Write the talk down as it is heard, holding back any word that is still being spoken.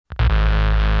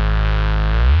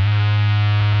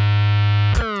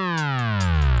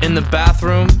In the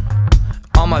bathroom,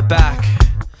 on my back,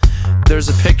 there's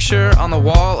a picture on the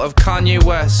wall of Kanye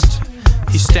West.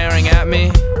 He's staring at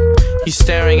me, he's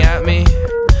staring at me.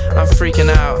 I'm freaking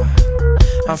out,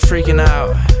 I'm freaking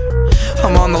out.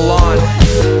 I'm on the lawn,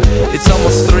 it's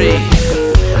almost 3.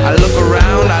 I look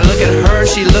around, I look at her,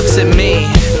 she looks at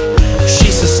me.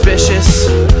 She's suspicious,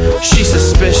 she's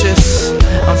suspicious.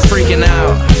 I'm freaking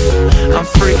out, I'm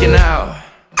freaking out.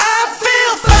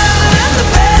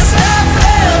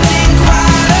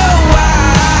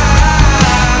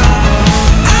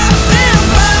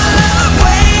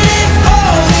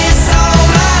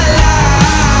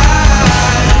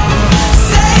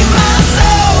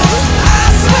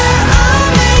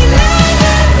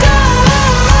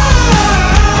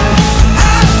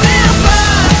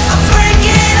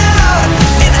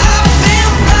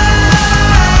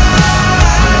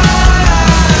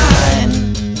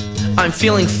 I'm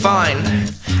feeling fine.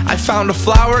 I found a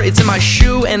flower, it's in my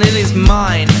shoe and it is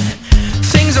mine.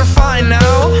 Things are fine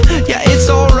now, yeah, it's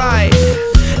alright.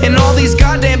 And all these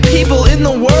goddamn people in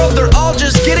the world, they're all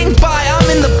just getting by.